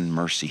kindness and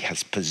mercy,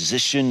 has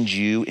positioned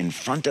you in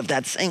front of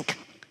that sink.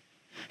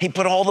 He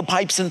put all the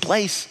pipes in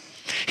place.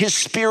 His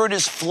Spirit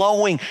is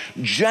flowing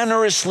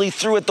generously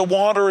through it. The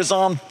water is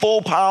on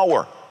full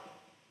power.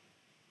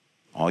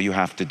 All you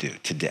have to do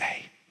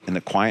today, in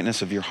the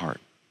quietness of your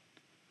heart,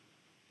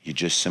 you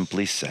just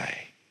simply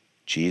say,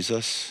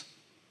 Jesus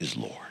is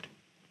Lord,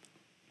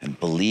 and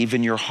believe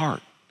in your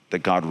heart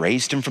that God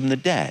raised him from the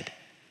dead,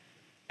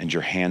 and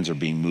your hands are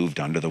being moved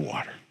under the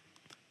water,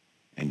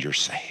 and you're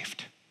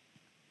saved.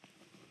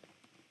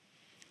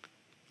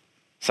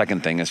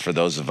 Second thing is for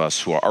those of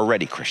us who are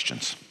already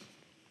Christians.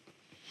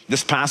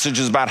 This passage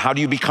is about how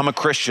do you become a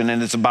Christian,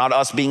 and it's about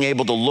us being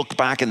able to look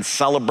back and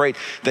celebrate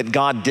that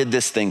God did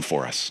this thing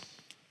for us.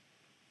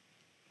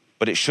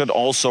 But it should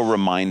also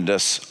remind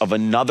us of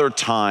another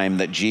time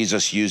that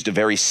Jesus used a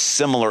very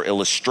similar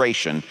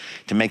illustration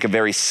to make a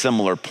very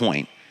similar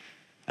point.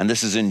 And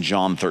this is in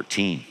John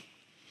 13.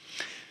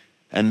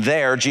 And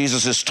there,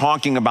 Jesus is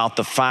talking about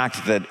the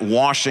fact that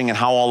washing and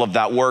how all of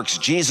that works.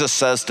 Jesus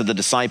says to the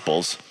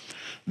disciples,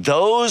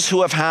 those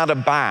who have had a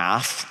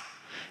bath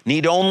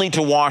need only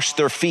to wash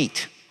their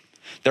feet.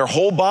 Their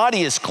whole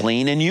body is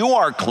clean, and you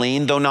are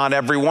clean, though not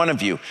every one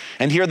of you.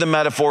 And here the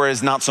metaphor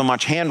is not so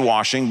much hand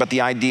washing, but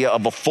the idea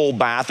of a full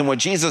bath. And what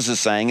Jesus is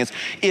saying is,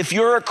 if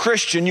you're a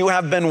Christian, you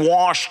have been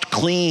washed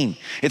clean.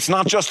 It's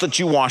not just that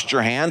you washed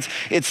your hands,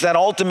 it's that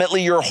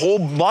ultimately your whole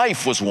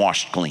life was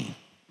washed clean.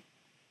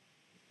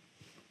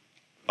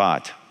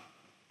 But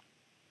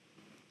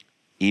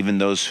even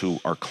those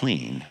who are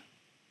clean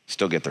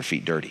still get their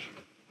feet dirty.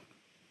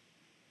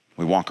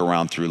 We walk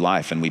around through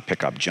life and we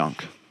pick up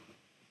junk.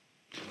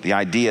 The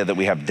idea that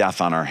we have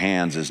death on our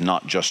hands is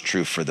not just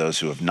true for those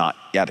who have not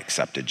yet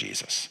accepted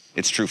Jesus.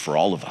 It's true for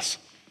all of us.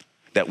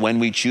 That when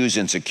we choose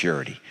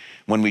insecurity,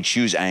 when we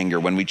choose anger,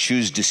 when we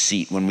choose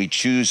deceit, when we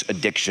choose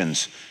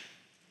addictions,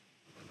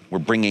 we're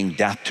bringing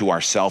death to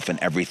ourselves and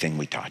everything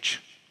we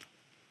touch.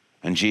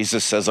 And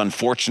Jesus says,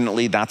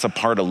 unfortunately, that's a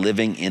part of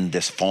living in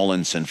this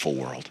fallen, sinful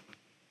world.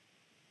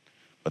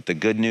 But the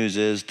good news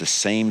is the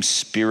same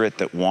Spirit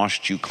that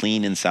washed you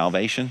clean in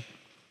salvation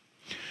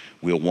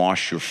will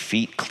wash your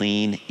feet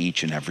clean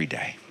each and every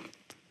day.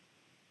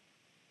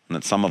 And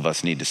that some of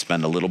us need to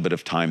spend a little bit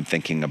of time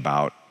thinking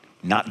about,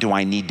 not do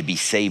I need to be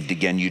saved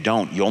again? You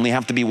don't. You only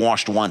have to be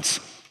washed once.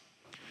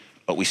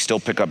 But we still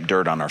pick up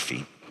dirt on our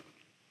feet.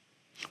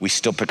 We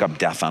still pick up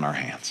death on our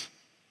hands.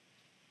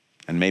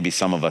 And maybe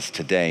some of us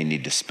today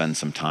need to spend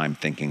some time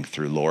thinking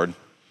through, Lord,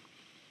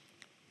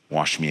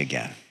 wash me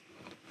again.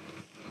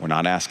 We're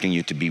not asking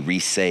you to be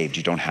resaved.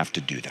 You don't have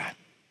to do that.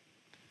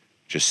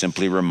 Just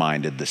simply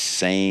reminded the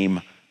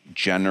same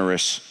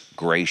generous,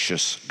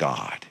 gracious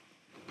God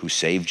who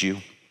saved you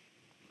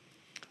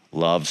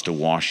loves to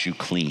wash you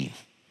clean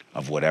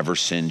of whatever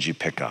sins you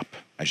pick up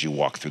as you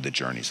walk through the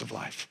journeys of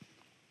life.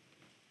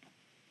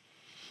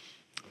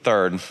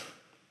 Third,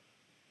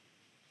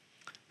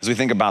 as we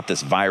think about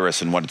this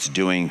virus and what it's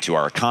doing to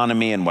our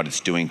economy and what it's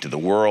doing to the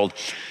world,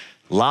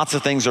 lots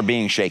of things are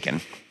being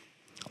shaken.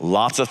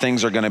 Lots of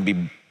things are going to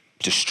be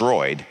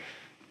destroyed,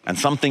 and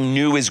something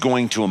new is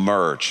going to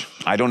emerge.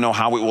 I don't know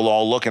how it will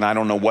all look, and I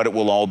don't know what it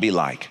will all be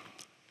like.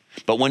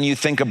 But when you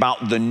think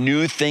about the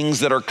new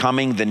things that are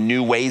coming, the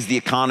new ways the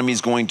economy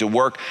is going to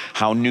work,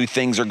 how new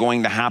things are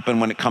going to happen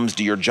when it comes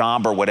to your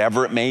job or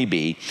whatever it may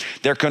be,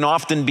 there can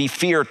often be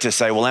fear to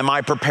say, well, am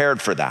I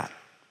prepared for that?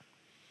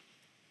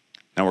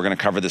 Now, we're going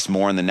to cover this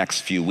more in the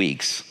next few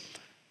weeks,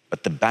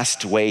 but the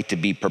best way to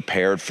be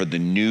prepared for the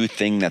new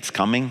thing that's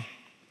coming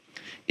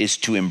is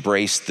to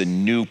embrace the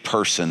new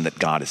person that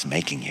God is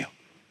making you.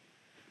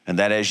 And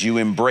that as you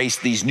embrace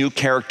these new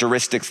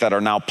characteristics that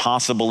are now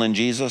possible in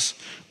Jesus,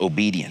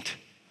 obedient,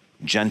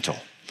 gentle,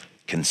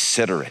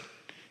 considerate,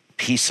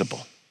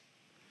 peaceable,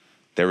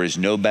 there is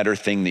no better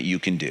thing that you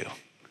can do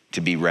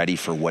to be ready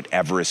for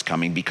whatever is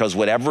coming, because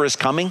whatever is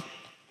coming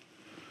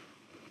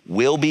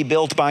will be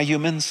built by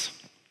humans,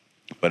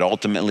 but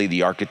ultimately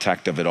the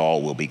architect of it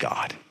all will be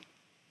God.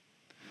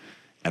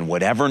 And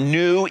whatever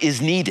new is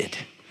needed,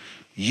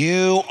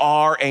 you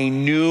are a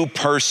new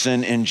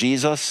person in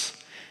Jesus,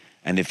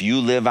 and if you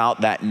live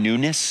out that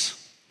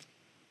newness,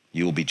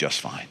 you will be just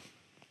fine.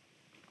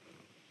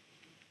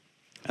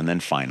 And then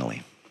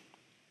finally,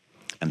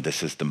 and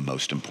this is the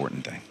most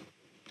important thing,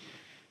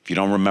 if you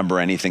don't remember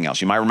anything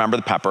else, you might remember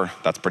the pepper,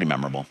 that's pretty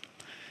memorable,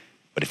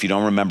 but if you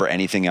don't remember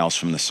anything else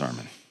from the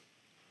sermon,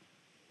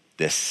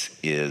 this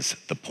is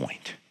the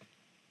point.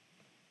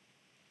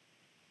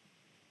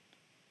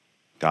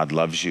 God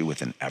loves you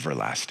with an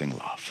everlasting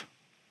love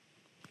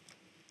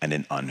and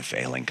an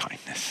unfailing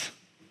kindness.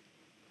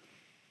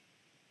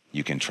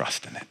 You can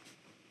trust in it.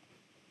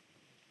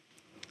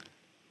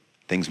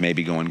 Things may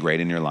be going great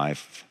in your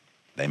life.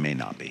 They may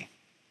not be.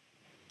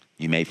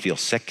 You may feel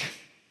sick.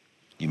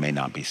 You may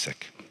not be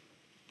sick.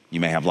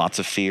 You may have lots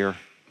of fear.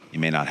 You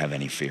may not have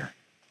any fear.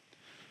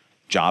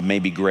 Job may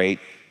be great.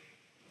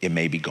 It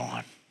may be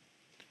gone.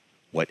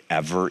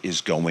 Whatever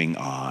is going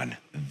on,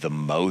 the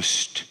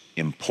most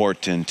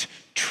important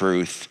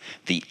truth,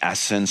 the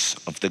essence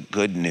of the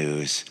good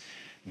news,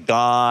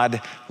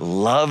 God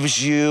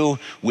loves you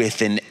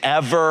with an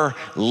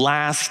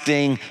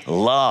everlasting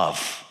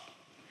love.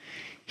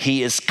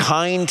 He is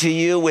kind to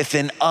you with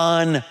an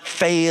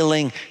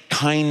unfailing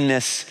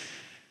kindness.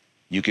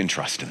 You can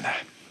trust in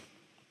that.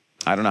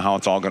 I don't know how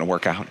it's all going to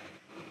work out.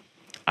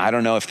 I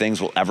don't know if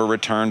things will ever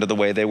return to the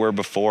way they were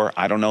before.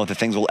 I don't know if the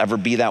things will ever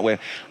be that way.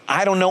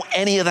 I don't know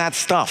any of that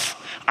stuff.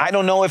 I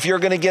don't know if you're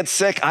going to get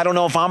sick. I don't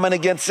know if I'm going to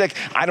get sick.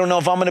 I don't know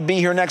if I'm going to be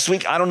here next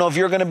week. I don't know if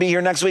you're going to be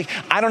here next week.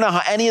 I don't know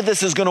how any of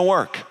this is going to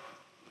work.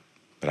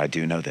 But I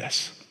do know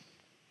this.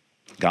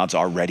 God's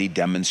already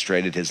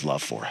demonstrated his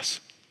love for us.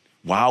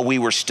 While we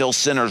were still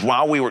sinners,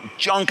 while we were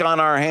junk on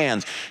our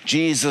hands,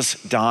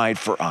 Jesus died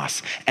for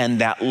us. And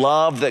that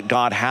love that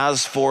God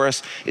has for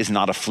us is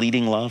not a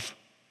fleeting love.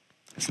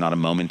 It's not a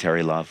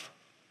momentary love.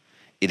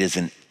 It is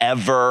an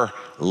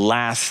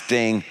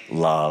everlasting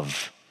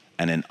love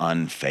and an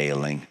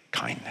unfailing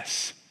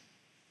kindness.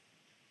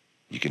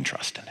 You can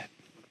trust in it.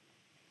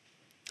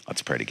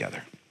 Let's pray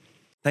together.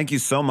 Thank you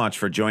so much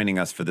for joining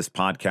us for this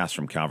podcast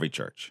from Calvary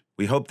Church.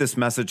 We hope this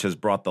message has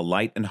brought the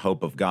light and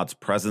hope of God's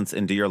presence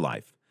into your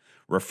life,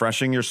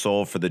 refreshing your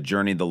soul for the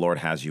journey the Lord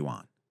has you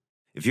on.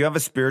 If you have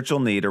a spiritual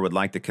need or would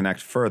like to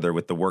connect further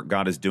with the work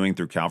God is doing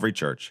through Calvary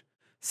Church,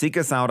 seek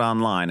us out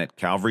online at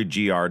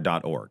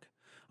calvarygr.org.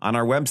 On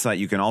our website,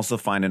 you can also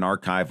find an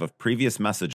archive of previous messages